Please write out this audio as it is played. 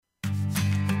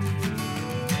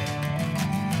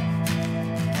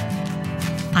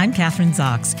I'm Kathryn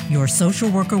Zox, your social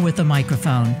worker with a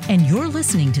microphone, and you're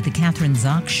listening to The Kathryn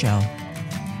Zox Show.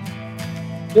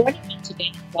 Joining me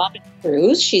today is Robyn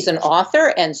Cruze. She's an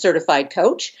author and certified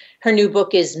coach. Her new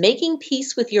book is Making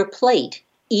Peace with Your Plate,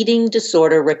 Eating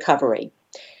Disorder Recovery.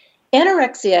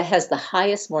 Anorexia has the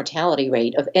highest mortality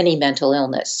rate of any mental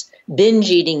illness.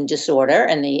 Binge eating disorder,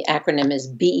 and the acronym is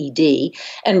BED,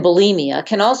 and bulimia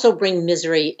can also bring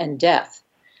misery and death.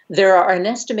 There are an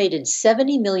estimated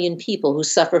 70 million people who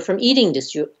suffer from eating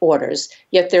disorders,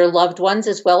 yet their loved ones,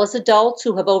 as well as adults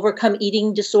who have overcome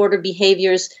eating disorder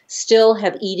behaviors, still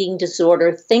have eating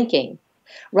disorder thinking.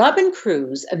 Robyn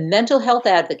Cruze, a mental health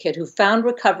advocate who found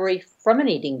recovery from an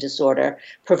eating disorder,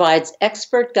 provides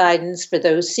expert guidance for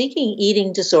those seeking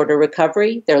eating disorder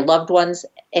recovery, their loved ones,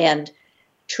 and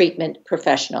treatment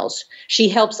professionals. She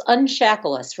helps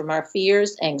unshackle us from our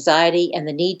fears, anxiety, and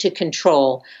the need to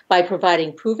control by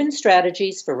providing proven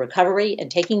strategies for recovery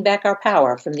and taking back our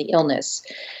power from the illness.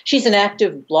 She's an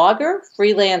active blogger,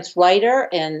 freelance writer,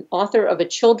 and author of a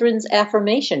children's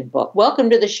affirmation book. Welcome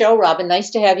to the show, Robyn. Nice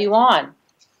to have you on.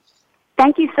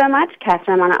 Thank you so much,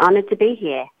 Kathryn. I'm honored to be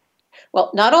here.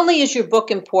 Well, not only is your book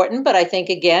important, but I think,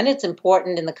 again, it's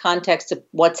important in the context of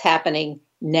what's happening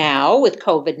now with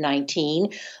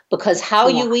COVID-19, because how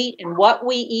you eat and what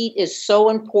we eat is so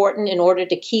important in order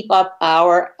to keep up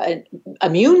our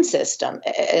immune system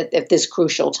at this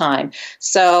crucial time.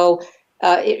 So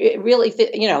it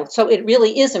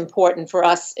really is important for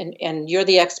us, and you're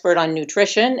the expert on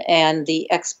nutrition and the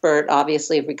expert,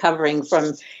 obviously, of recovering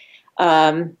from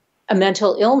a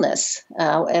mental illness,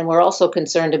 and we're also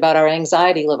concerned about our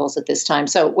anxiety levels at this time.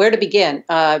 So where to begin?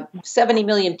 70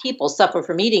 million people suffer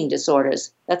from eating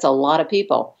disorders. That's a lot of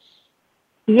people.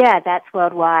 Yeah, that's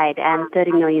worldwide, and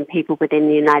 30 million people within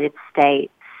the United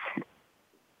States.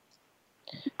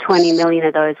 20 million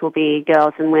of those will be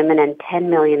girls and women, and 10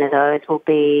 million of those will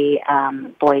be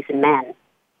boys and men.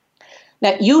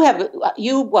 Now you had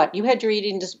your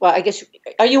eating disorder. Well, I guess,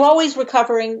 are you always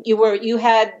recovering? You were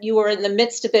in the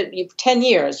midst of it. 10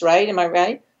 years, right? Am I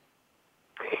right?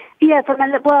 Yeah, from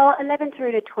 11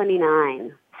 through to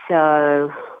 29,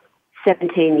 so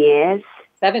 17 years.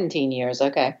 17 years,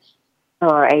 okay.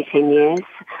 Or 18 years.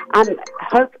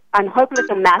 I'm hopeless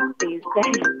at math these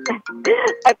days.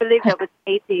 I believe that was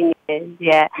 18 years.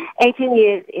 Yeah, 18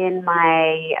 years in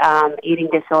my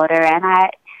eating disorder, and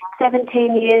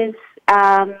 17 years.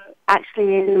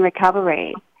 Actually in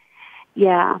recovery.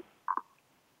 Yeah.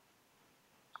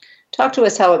 Talk to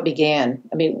us how it began.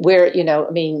 I mean,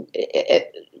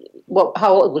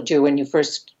 how old were you when you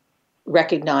first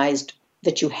recognized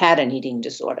that you had an eating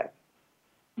disorder?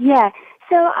 Yeah.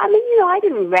 So, I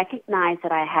didn't recognize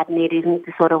that I had an eating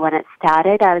disorder when it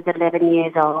started. I was 11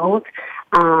 years old.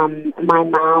 My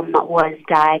mom was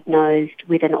diagnosed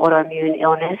with an autoimmune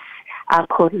illness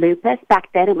called lupus. Back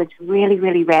then, it was really,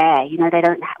 really rare.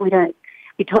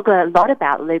 We talk a lot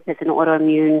about lupus and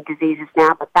autoimmune diseases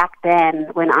now, but back then,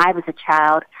 when I was a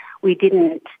child, we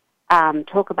didn't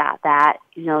talk about that.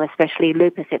 Especially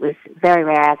lupus. It was very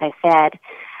rare, as I said,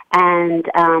 and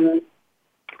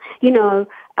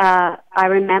I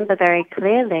remember very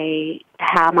clearly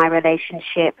how my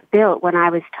relationship built when I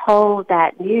was told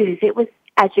that news. It was,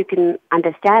 as you can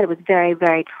understand, it was very,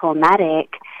 very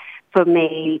traumatic for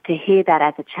me to hear that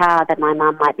as a child, that my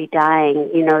mom might be dying.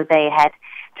 They had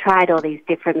tried all these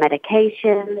different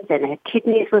medications and her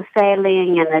kidneys were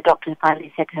failing, and the doctor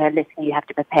finally said to her, listen, you have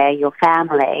to prepare your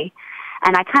family.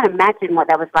 And I can't imagine what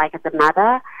that was like as a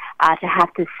mother, to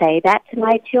have to say that to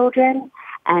my children.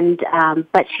 And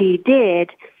but she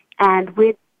did, and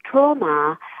with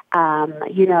trauma,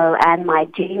 and my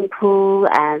gene pool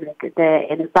and the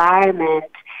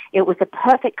environment, it was a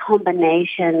perfect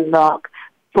combination lock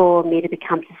for me to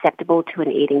become susceptible to an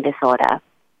eating disorder.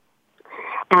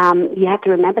 You have to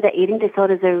remember that eating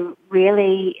disorders are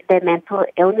really, they're mental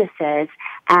illnesses,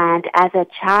 and as a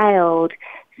child,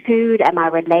 food and my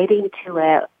relating to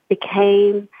it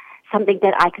became something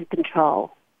that I could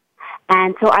control.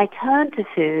 And so I turned to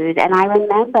food, and I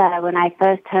remember when I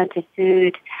first turned to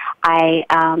food, I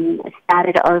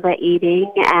started overeating,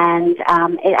 and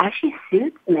it actually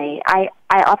suits me. I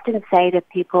often say to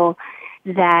people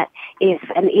that if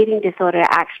an eating disorder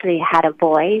actually had a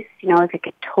voice, if it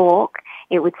could talk,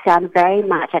 it would sound very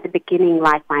much at the beginning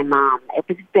like my mom. It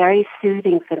was very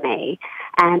soothing for me,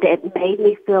 and it made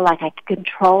me feel like I could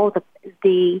control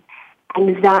the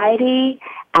anxiety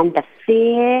and the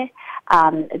fear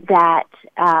that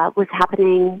was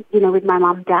happening, with my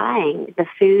mom dying. The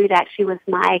food actually was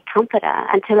my comforter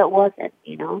until it wasn't,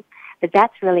 But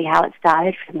that's really how it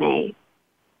started for me.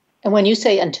 And when you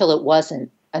say until it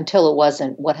wasn't,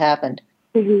 what happened?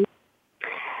 Mm-hmm.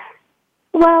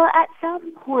 Well, at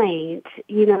some point,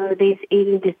 these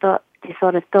eating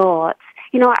disorder thoughts,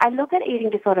 I look at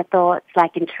eating disorder thoughts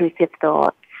like intrusive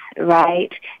thoughts,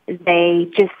 right?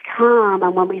 They just come,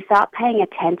 and when we start paying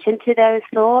attention to those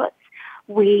thoughts,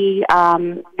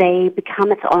 they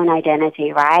become its own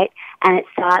identity, right? And it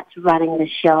starts running the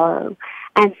show.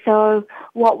 And so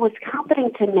what was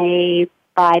comforting to me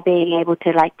by being able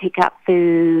to pick up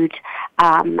food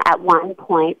at one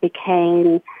point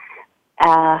became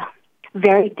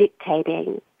very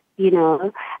dictating,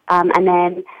 and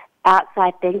then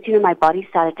outside things, my body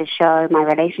started to show my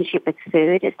relationship with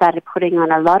food. It started putting on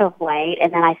a lot of weight,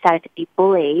 and then I started to be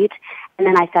bullied, and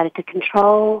then I started to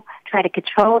try to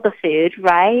control the food,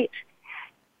 right?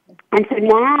 And so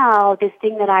now this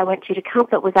thing that I went to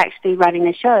comfort was actually running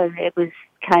the show. It was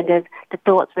kind of the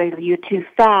thoughts were, you're too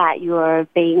fat, you're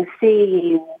being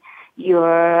seen,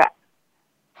 you're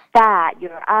fat,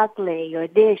 you're ugly, you're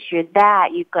this, you're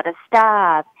that, you've got to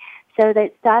starve. So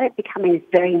that started becoming this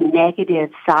very negative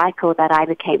cycle that I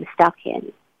became stuck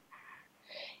in.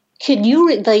 Can you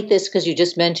relate this, because you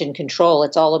just mentioned control,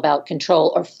 it's all about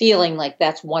control, or feeling like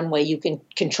that's one way you can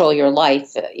control your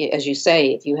life, as you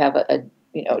say, if you have a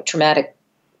traumatic,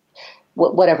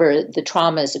 whatever the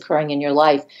trauma is occurring in your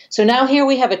life. So now here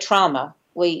we have a trauma.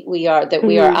 We are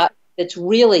it's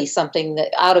really something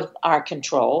that out of our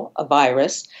control, a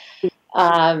virus.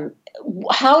 How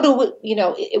do we,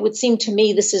 it would seem to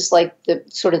me this is like the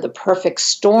sort of the perfect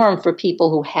storm for people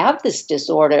who have this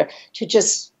disorder to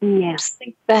just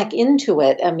sink back into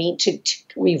it. I mean, to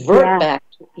revert back.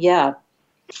 Yeah.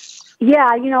 Yeah,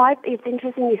 it's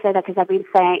interesting you say that, because I've been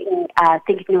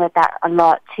thinking about that a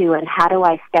lot too, and how do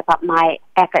I step up my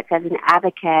efforts as an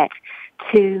advocate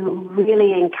to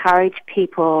really encourage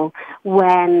people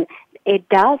when it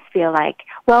does feel like,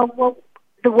 well,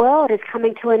 the world is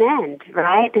coming to an end,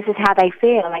 right? This is how they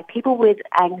feel. Like people with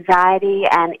anxiety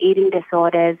and eating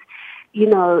disorders,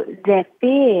 their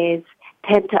fears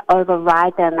tend to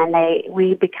override them, and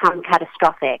we become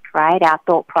catastrophic, right? Our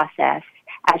thought process,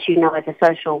 as you know, as a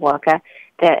social worker,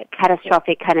 the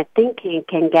catastrophic kind of thinking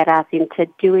can get us into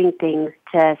doing things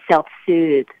to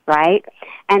self-soothe, right?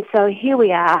 And so here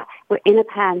we are, we're in a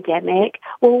pandemic.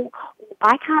 Well,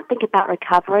 I can't think about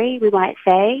recovery, we might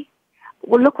say.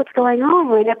 Well, look what's going on.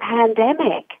 We're in a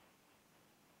pandemic.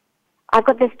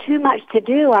 There's too much to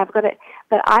do.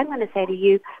 But I'm going to say to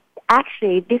you,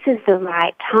 actually, this is the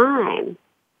right time.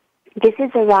 This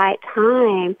is the right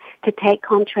time to take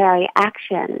contrary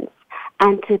actions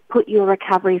and to put your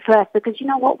recovery first. Because you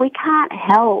know what? We can't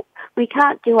help. We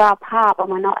can't do our part when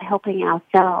we're not helping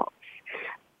ourselves.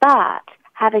 But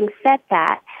having said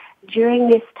that, during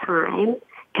this time,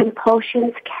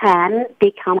 compulsions can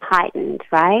become heightened,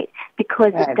 right?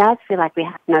 Because it does feel like we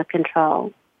have no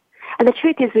control. And the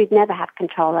truth is we'd never have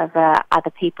control over other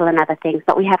people and other things,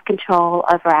 but we have control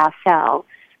over ourselves.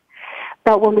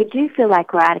 But when we do feel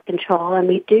like we're out of control, and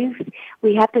we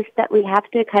have to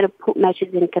kind of put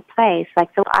measures into place.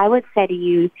 So I would say to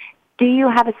you, do you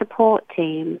have a support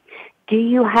team? Do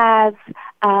you have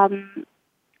a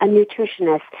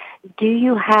nutritionist? Do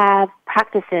you have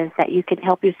practices that you can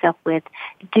help yourself with?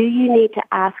 Do you need to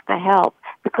ask for help?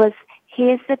 Because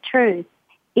here's the truth.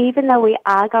 Even though we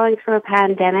are going through a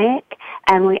pandemic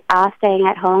and we are staying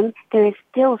at home, there is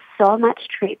still so much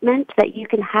treatment that you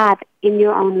can have in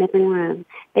your own living room.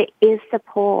 There is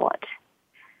support.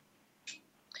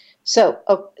 So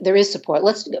there is support.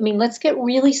 Let's get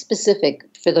really specific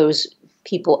for those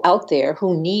people out there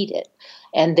who need it.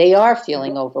 And they are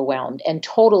feeling overwhelmed and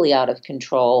totally out of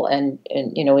control. And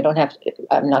we don't have to,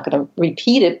 I'm not going to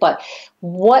repeat it, but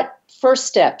what first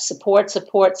step? Support.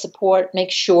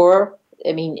 Make sure,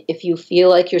 if you feel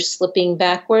like you're slipping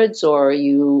backwards or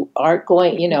you aren't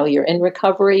going, you're in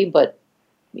recovery, but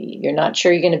you're not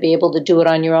sure you're going to be able to do it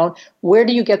on your own. Where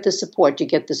do you get the support? Do you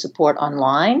get the support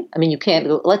online? You can't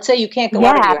go, let's say you can't go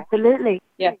out of your... Yeah, absolutely.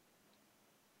 Yeah.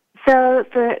 So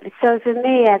for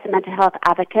me as a mental health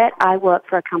advocate, I work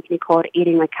for a company called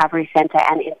Eating Recovery Center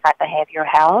and Insight Behavioral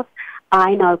Health.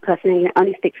 I know personally, I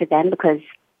only speak for them because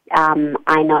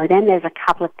I know them. There's a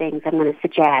couple of things I'm going to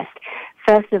suggest.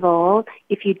 First of all,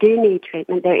 if you do need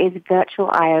treatment, there is virtual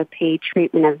IOP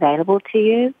treatment available to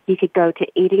you. You could go to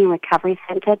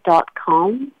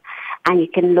eatingrecoverycenter.com and you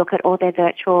can look at all their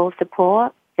virtual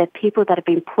support. The people that have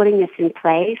been putting this in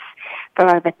place for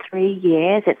over 3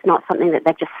 years. It's not something that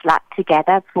they've just slapped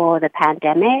together for the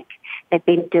pandemic. They've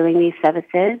been doing these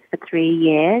services for 3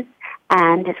 years,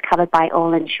 and it's covered by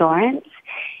all insurance.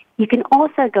 You can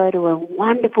also go to a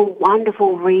wonderful,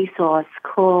 wonderful resource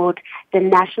called the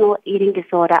National Eating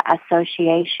Disorder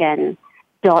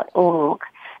Association.org.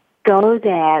 Go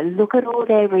there, look at all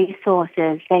their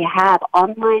resources. They have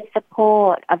online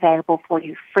support available for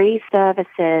you, free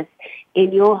services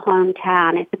in your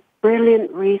hometown. It's a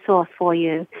brilliant resource for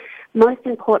you. Most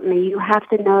importantly, you have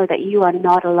to know that you are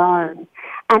not alone.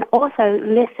 And also,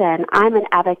 listen, I'm an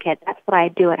advocate. That's what I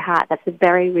do at heart. That's the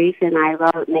very reason I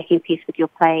wrote Making Peace with Your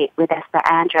Plate with Esther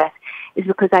Andress, is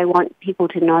because I want people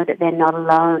to know that they're not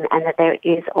alone and that there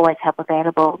is always help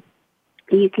available.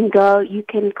 You can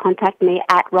contact me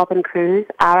at Robyn Cruze,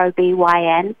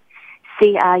 ROBYN,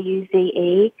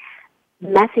 CRUZE.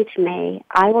 Message me.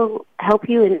 I will help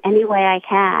you in any way I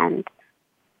can.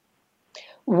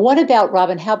 What about,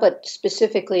 Robyn, how about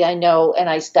specifically, I know, and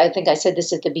I think I said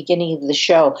this at the beginning of the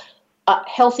show,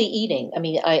 healthy eating. I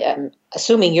mean, I am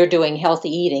assuming you're doing healthy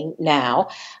eating now.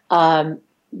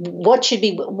 What should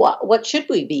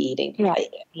we be eating?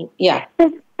 Yeah.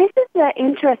 This is an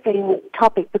interesting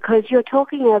topic because you're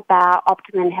talking about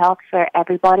optimum health for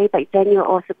everybody, but then we're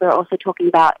also talking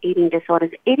about eating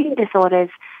disorders. Eating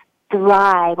disorders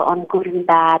thrive on good and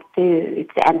bad foods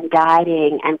and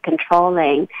dieting and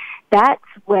controlling. That's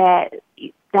where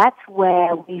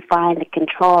we find the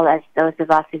control as those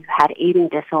of us who've had eating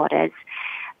disorders.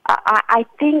 I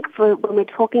think when we're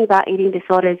talking about eating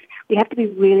disorders, we have to be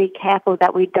really careful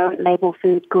that we don't label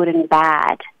food good and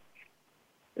bad.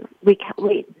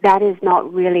 That is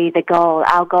not really the goal.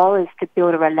 Our goal is to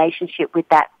build a relationship with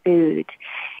that food.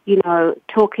 You know,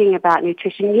 talking about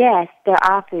nutrition, yes, there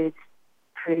are foods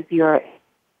that improve your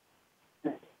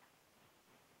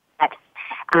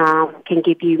can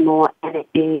give you more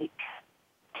energy.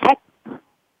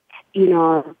 You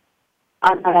know,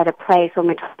 I'm not at a place when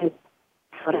we're talking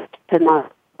sort of to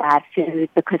promote bad food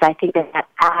because I think that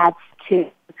adds to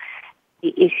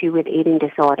the issue with eating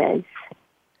disorders.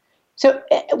 So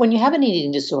when you have an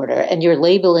eating disorder and you're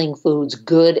labeling foods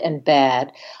good and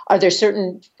bad, are there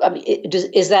certain,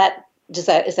 is that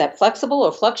flexible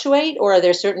or fluctuate, or are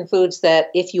there certain foods that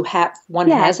if you have,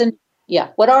 hasn't?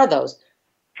 Yeah. What are those?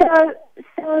 So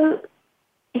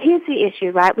here's the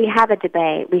issue, right? We have a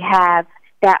debate.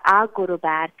 There are good or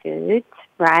bad foods,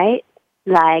 right?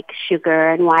 Like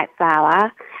sugar and white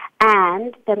flour.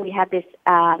 And then we have this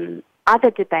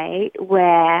other debate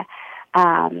where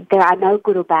there are no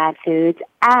good or bad foods,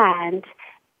 and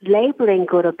labeling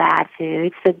good or bad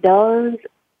foods for those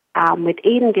with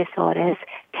eating disorders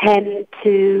tend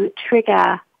to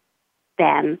trigger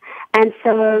them. And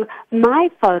so my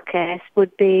focus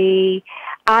would be,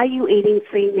 are you eating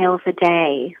 3 meals a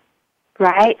day,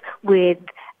 right, with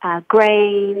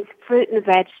grains, fruit and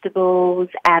vegetables,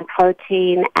 and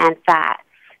protein and fats,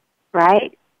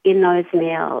 right, in those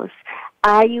meals?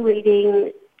 Are you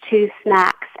eating 2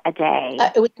 snacks a day,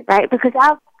 right? Because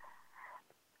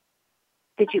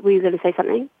were you going to say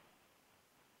something?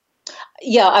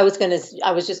 Yeah, I was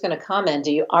just going to comment.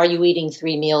 Are you eating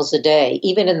 3 meals a day,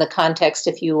 even in the context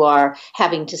if you are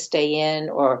having to stay in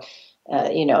or,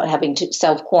 having to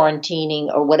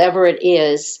self-quarantining or whatever it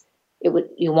is,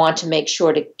 you want to make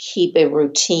sure to keep a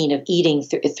routine of eating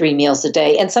 3 meals a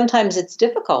day. And sometimes it's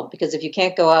difficult because if you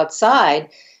can't go outside,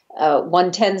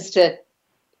 one tends to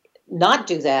not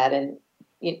do that and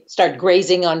start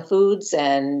grazing on foods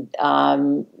and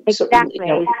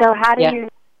exactly. So how do you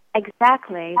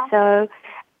exactly? So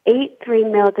eat 3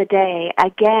 meals a day.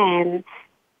 Again,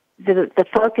 the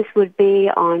focus would be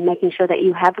on making sure that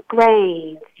you have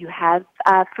grains, you have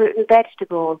fruit and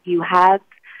vegetables, you have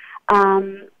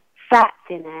fats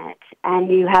in it, and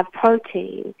you have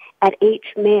protein at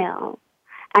each meal.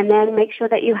 And then make sure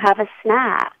that you have a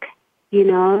snack,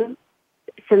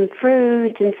 some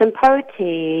fruit and some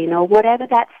protein or whatever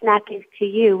that snack is to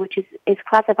you, which is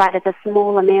classified as a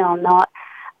smaller meal, not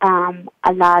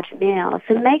a large meal.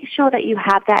 So make sure that you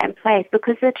have that in place,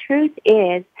 because the truth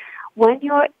is when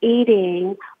you're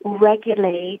eating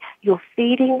regularly, you're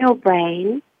feeding your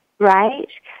brain, right?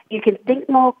 You can think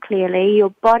more clearly,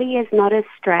 your body is not as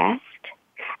stressed,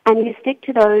 and you stick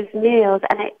to those meals,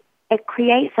 and it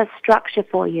creates a structure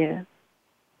for you.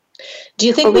 Do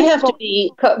you think we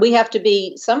have to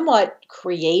be somewhat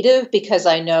creative? Because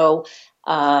I know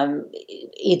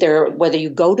either whether you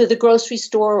go to the grocery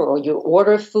store or you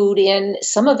order food in,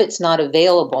 some of it's not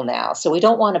available now. So we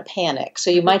don't want to panic.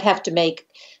 So you might have to make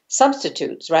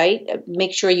substitutes, right?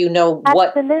 Make sure you know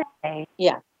what. Absolutely.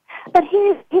 Yeah. But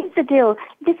here's the deal.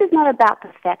 This is not about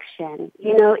perfection.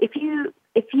 If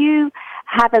you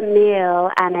have a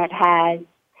meal and it has,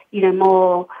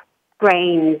 more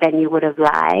grain than you would have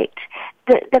liked,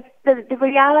 the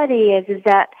reality is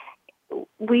that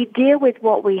we deal with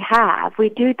what we have. We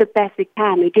do the best we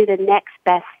can. We do the next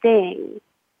best thing,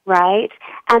 right?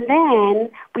 And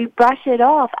then we brush it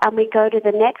off and we go to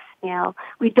the next meal.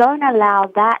 We don't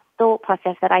allow thought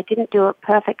process that I didn't do it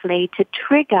perfectly to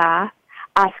trigger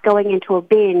us going into a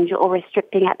binge or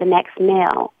restricting at the next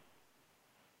meal.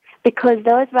 Because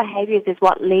those behaviors is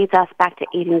what leads us back to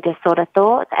eating disorder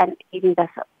thoughts and eating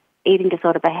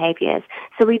disorder behaviors.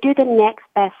 So we do the next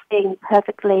best thing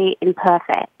perfectly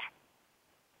imperfect.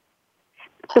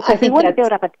 Because we want to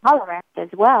build up a tolerance as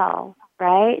well,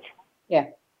 right? Yeah.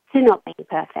 To not being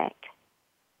perfect.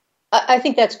 I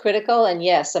think that's critical. And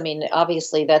yes, I mean,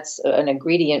 obviously that's an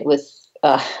ingredient with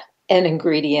an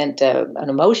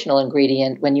emotional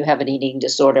ingredient when you have an eating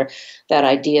disorder, that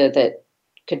idea that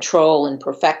control and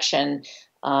perfection,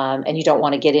 and you don't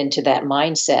want to get into that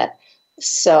mindset.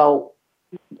 So,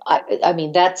 I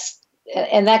mean, that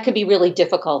could be really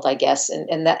difficult, I guess,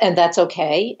 and that's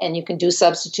okay. And you can do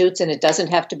substitutes, and it doesn't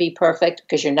have to be perfect,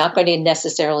 because you're not going to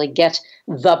necessarily get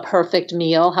the perfect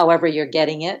meal, however you're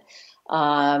getting it. Because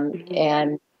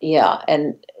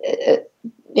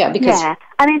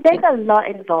I mean, there's a lot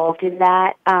involved in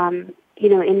that.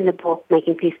 In the book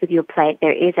Making Peace with Your Plate,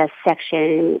 there is a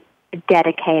section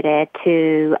dedicated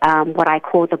to what I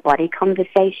call the body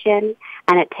conversation,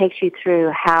 and it takes you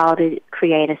through how to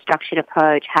create a structured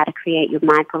approach, how to create your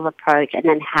mindful approach, and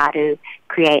then how to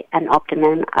create an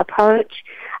optimum approach.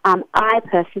 I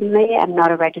personally am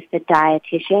not a registered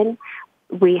dietitian.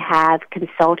 We have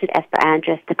consulted, Esther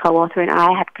Andrus, the co-author, and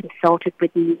I have consulted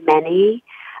with many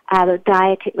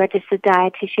registered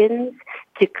dietitians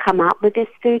to come up with this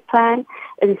food plan.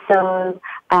 And so,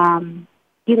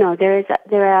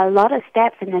 there are a lot of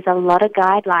steps and there's a lot of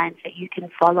guidelines that you can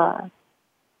follow.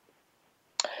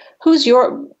 Who's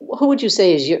your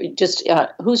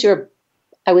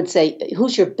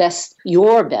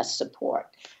best support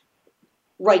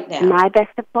right now? My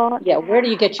best support? Yeah, where do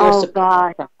you get your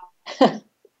support from?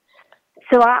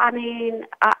 So,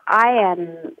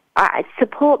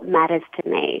 support matters to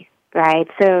me, right?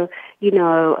 So,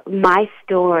 my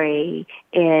story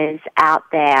is out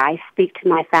there. I speak to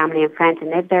my family and friends,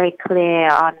 and they're very clear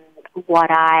on who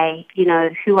I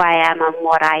am and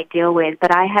what I deal with.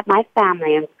 But I have my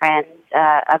family and friends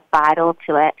are vital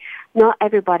to it. Not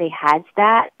everybody has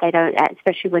that. They don't,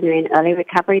 especially when they're in early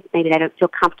recovery, maybe they don't feel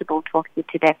comfortable talking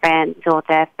to their friends or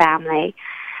their family.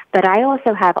 But I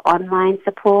also have online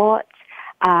support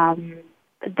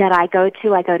that I go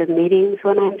to. I go to meetings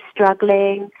when I'm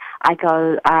struggling. I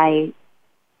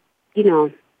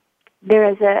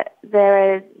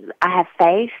have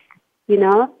faith,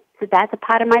 so that's a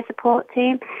part of my support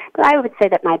team. But I would say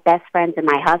that my best friends and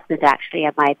my husband actually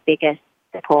are my biggest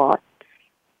support.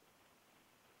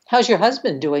 How's your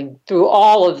husband doing through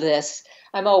all of this?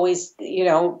 I'm always,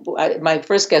 my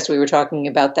first guest, we were talking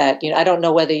about that. I don't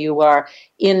know whether you are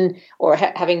in or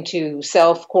having to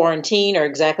self-quarantine or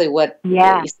exactly what.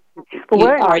 Yeah.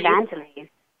 We're in Los Angeles.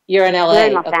 You're in LA. We're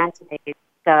in Los Angeles.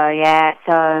 So, yeah.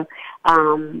 So,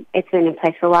 it's been in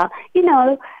place for a while.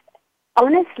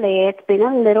 Honestly, it's been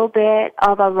a little bit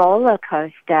of a roller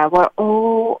coaster. We're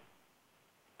all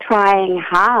trying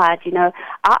hard.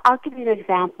 I'll give you an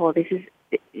example. This is,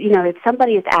 if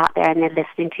somebody is out there and they're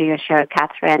listening to your show,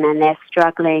 Kathryn, and they're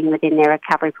struggling within their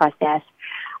recovery process,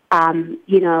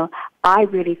 I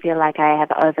really feel like I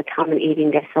have overcome an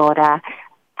eating disorder.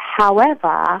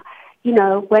 However,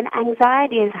 when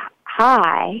anxiety is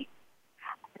high,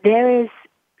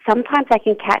 sometimes I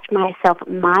can catch myself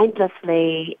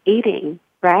mindlessly eating,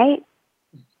 right?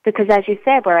 Because as you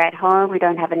said, we're at home, we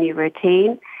don't have a new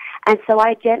routine. And so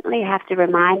I gently have to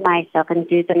remind myself and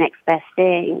do the next best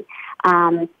thing.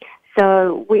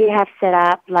 So we have set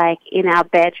up, like, in our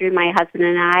bedroom, my husband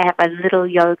and I have a little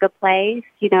yoga place,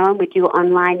 and we do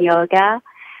online yoga.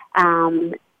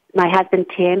 My husband,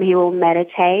 Tim, he will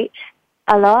meditate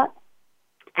a lot.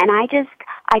 And I just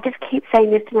keep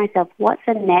saying this to myself, what's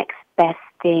the next best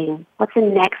thing? What's the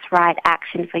next right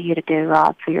action for you to do,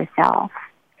 Rob, for yourself?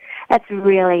 That's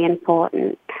really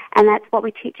important. And that's what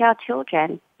we teach our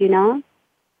children,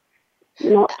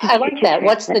 I like that.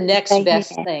 What's the next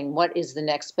best thing? What is the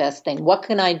next best thing? What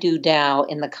can I do now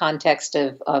in the context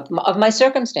of my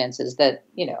circumstances that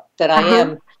I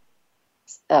am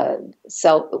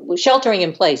sheltering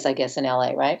in place, I guess, in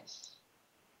LA, right?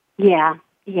 Yeah.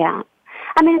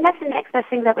 I mean, that's the next best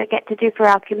thing that we get to do for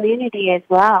our community as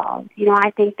well.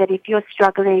 I think that if you're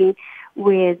struggling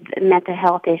with mental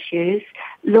health issues,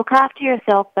 look after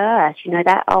yourself first.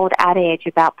 That old adage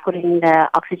about putting the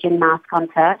oxygen mask on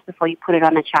first before you put it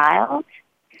on a child,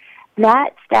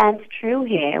 that stands true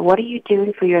here. What are you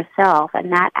doing for yourself?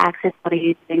 And that access, what are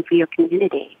you doing for your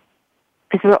community?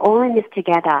 Because we're all in this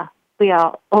together. We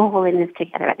are all in this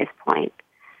together at this point.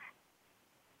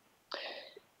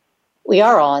 We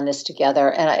are all in this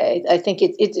together, and I think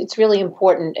it's really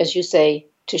important, as you say,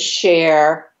 to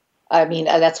share I mean,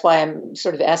 that's why I'm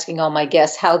sort of asking all my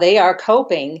guests how they are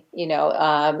coping,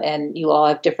 and you all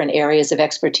have different areas of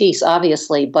expertise,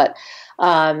 obviously, but,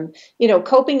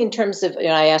 coping in terms of,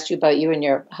 I asked you about you and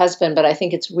your husband, but I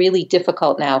think it's really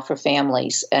difficult now for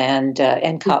families and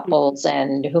couples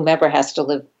and whomever has to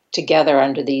live together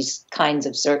under these kinds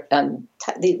of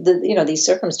these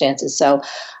circumstances. So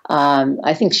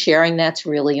I think sharing that's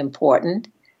really important,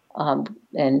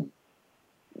 and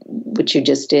which you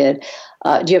just did.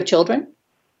 Do you have children?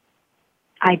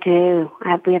 I do.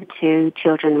 We have 2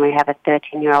 children. We have a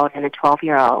 13-year-old and a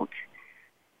 12-year-old.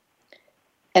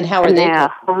 And how are they?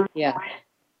 Yeah.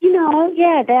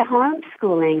 They're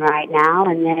homeschooling right now,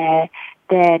 and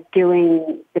they're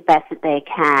doing the best that they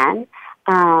can.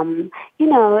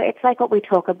 It's like what we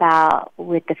talk about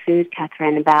with the food,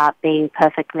 Kathryn, about being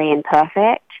perfectly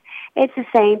imperfect. It's the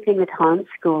same thing with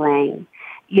homeschooling.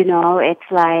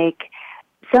 It's like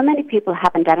so many people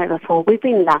haven't done it before. We've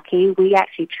been lucky. We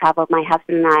actually traveled, my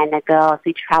husband and I and the girls,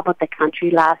 we traveled the country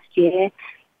last year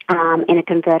in a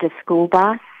converted school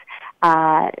bus,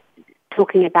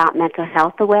 talking about mental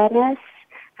health awareness.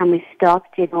 And we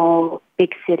stopped in all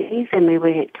big cities and we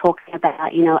were talking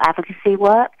about, advocacy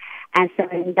work. And so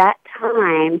in that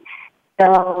time,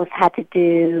 girls had to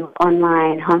do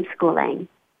online homeschooling.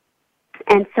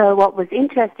 And so what was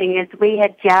interesting is we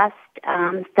had just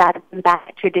started them back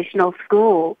at traditional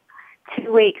school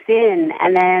 2 weeks in,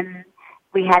 and then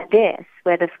we had this,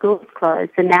 where the school's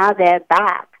closed. So now they're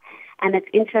back. And it's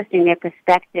interesting their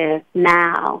perspective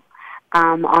now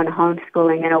on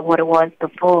homeschooling and what it was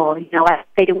before.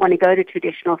 They didn't want to go to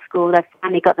traditional school. They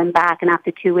finally got them back, and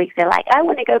after 2 weeks, they're like, I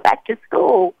want to go back to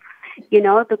school,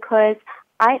 because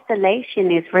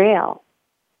isolation is real.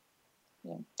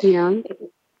 Yeah.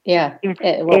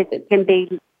 It can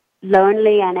be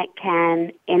lonely and it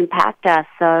can impact us.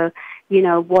 So,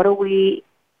 what do we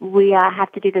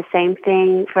have to do the same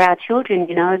thing for our children.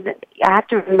 I have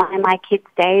to remind my kids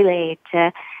daily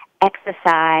to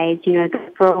exercise, go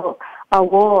for a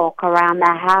walk around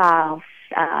the house,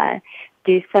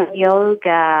 do some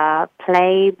yoga,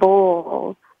 play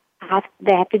ball.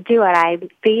 They have to do it. I'm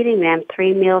feeding them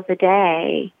 3 meals a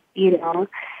day,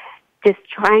 just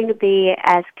trying to be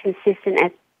as consistent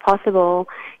as possible.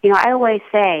 I always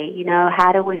say,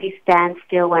 how do we stand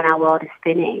still when our world is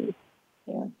spinning?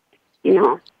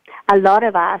 Yeah. A lot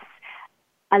of us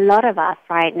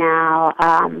right now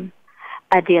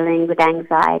are dealing with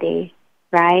anxiety,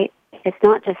 right? It's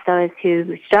not just those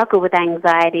who struggle with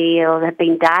anxiety or have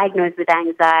been diagnosed with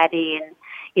anxiety and,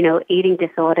 eating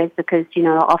disorders, because,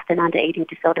 often under eating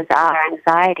disorders are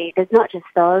anxiety. There's not just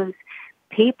those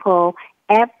people.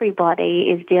 Everybody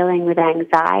is dealing with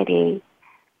anxiety.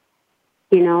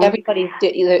 Everybody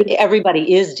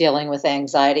is dealing with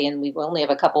anxiety, and we only have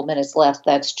a couple minutes left.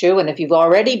 That's true. And if you've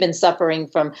already been suffering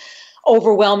from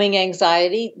overwhelming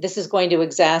anxiety, this is going to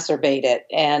exacerbate it.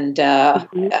 And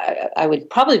I would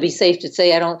probably be safe to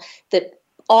say that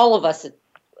all of us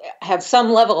have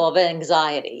some level of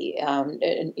anxiety,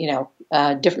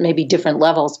 maybe different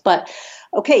levels. But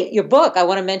okay, your book, I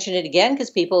want to mention it again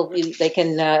because they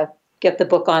can get the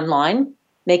book online.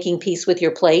 Making Peace with Your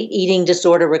Plate, Eating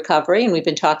Disorder Recovery. And we've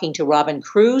been talking to Robyn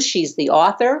Cruze. She's the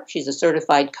author. She's a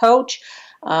certified coach.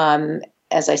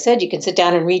 As I said, you can sit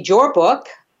down and read your book,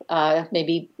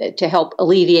 maybe to help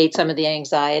alleviate some of the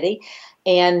anxiety.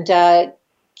 And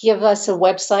give us a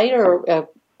website or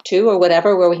two or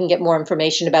whatever where we can get more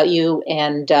information about you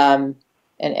and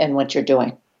what you're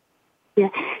doing. Yeah.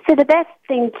 So the best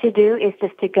thing to do is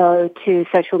just to go to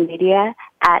social media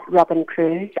at Robyn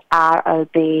Cruze,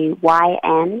 ROBYNCRUZE,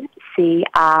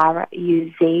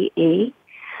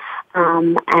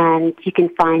 and you can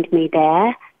find me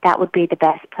there. That would be the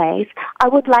best place. I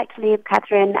would like to leave,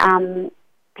 Kathryn,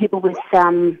 people with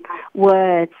some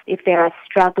words if they are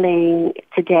struggling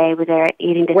today with their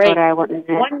eating disorder. I want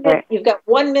You've got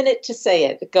 1 minute to say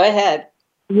it. Go ahead.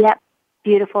 Yep.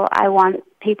 Beautiful. I want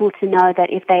people to know that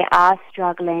if they are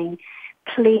struggling,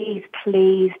 please,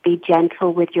 please be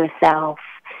gentle with yourself.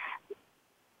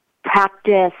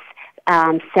 Practice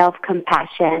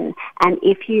self-compassion. And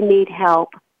if you need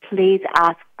help, please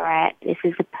ask for it. This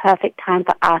is the perfect time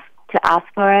for us to ask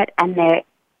for it, and there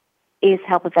is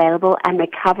help available, and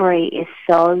recovery is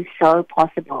so, so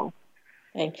possible.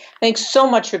 Thanks so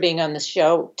much for being on the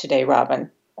show today, Robyn.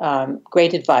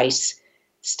 Great advice.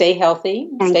 Stay healthy,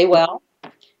 stay well,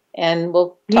 and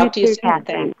we'll talk to you soon.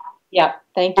 Thank you.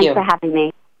 Thanks for having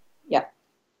me. Yeah.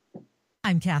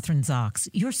 I'm Kathryn Zox,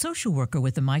 your social worker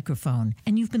with a microphone,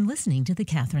 and you've been listening to The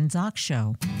Kathryn Zox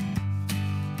Show.